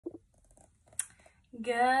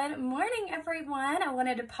Good morning, everyone. I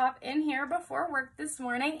wanted to pop in here before work this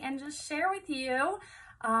morning and just share with you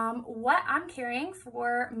what I'm carrying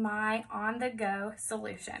for my on-the-go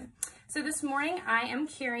solution. So this morning I am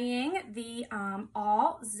carrying the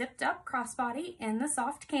all zipped up crossbody in the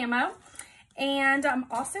soft camo, and I'm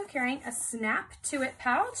also carrying a snap to it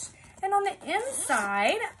pouch, and on the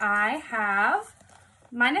inside I have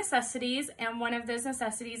my necessities, and one of those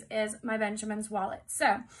necessities is my Benjamin's wallet.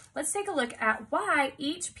 So let's take a look at why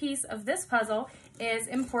each piece of this puzzle is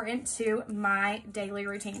important to my daily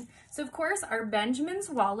routine. So of course, our Benjamin's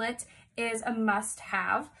wallet is a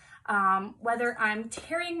must-have. Whether I'm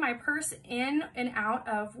carrying my purse in and out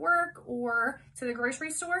of work or to the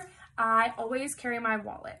grocery store, I always carry my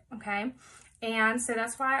wallet, okay? And so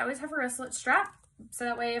that's why I always have a wristlet strap. So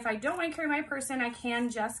that way, if I don't want to carry my purse in, I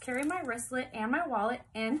can just carry my wristlet and my wallet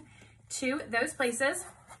in to those places.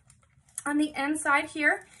 On the inside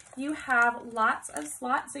here, you have lots of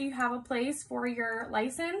slots. So you have a place for your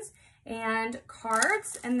license and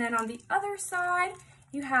cards. And then on the other side,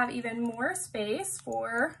 you have even more space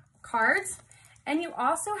for cards. And you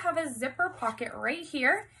also have a zipper pocket right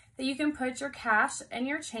here that you can put your cash and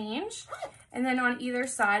your change. And then on either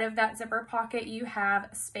side of that zipper pocket, you have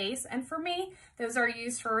space. And for me, those are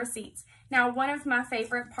used for receipts. Now, one of my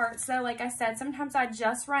favorite parts though, like I said, sometimes I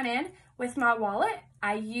just run in with my wallet.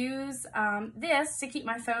 I use this to keep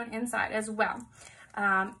my phone inside as well.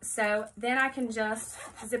 So then I can just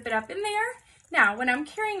zip it up in there. Now, when I'm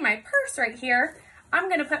carrying my purse right here, I'm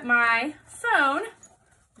gonna put my phone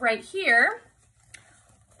right here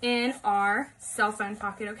in our cell phone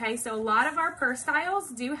pocket, okay? So a lot of our purse styles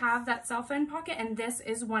do have that cell phone pocket, and this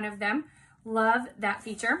is one of them. Love that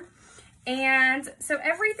feature. And so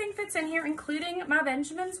everything fits in here, including my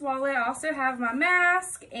Benjamin's wallet. I also have my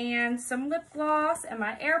mask and some lip gloss and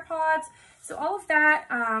my AirPods. So all of that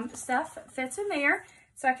stuff fits in there.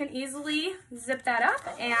 So I can easily zip that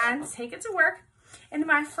up and take it to work. In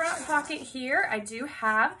my front pocket here, I do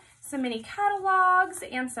have some mini catalogs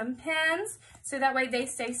and some pens, so that way they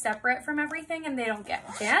stay separate from everything and they don't get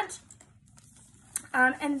bent.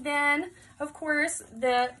 And then, of course,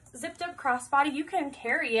 the zipped up crossbody, you can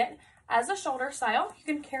carry it as a shoulder style.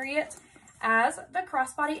 You can carry it as the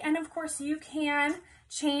crossbody, and of course you can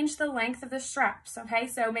change the length of the straps, okay?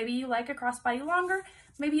 So maybe you like a crossbody longer,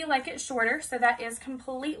 maybe you like it shorter, so that is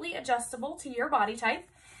completely adjustable to your body type.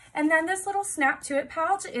 And then this little snap to it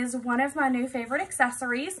pouch is one of my new favorite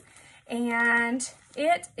accessories, and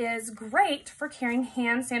it is great for carrying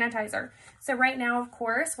hand sanitizer. So right now, of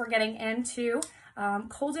course, we're getting into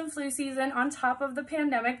cold and flu season on top of the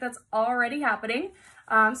pandemic that's already happening.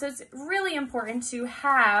 So it's really important to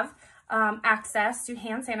have access to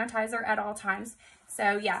hand sanitizer at all times.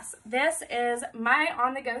 So yes, this is my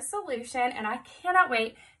on-the-go solution, and I cannot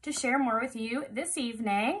wait to share more with you this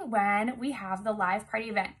evening when we have the live party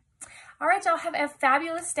event. All right, y'all, have a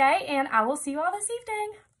fabulous day, and I will see you all this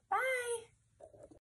evening.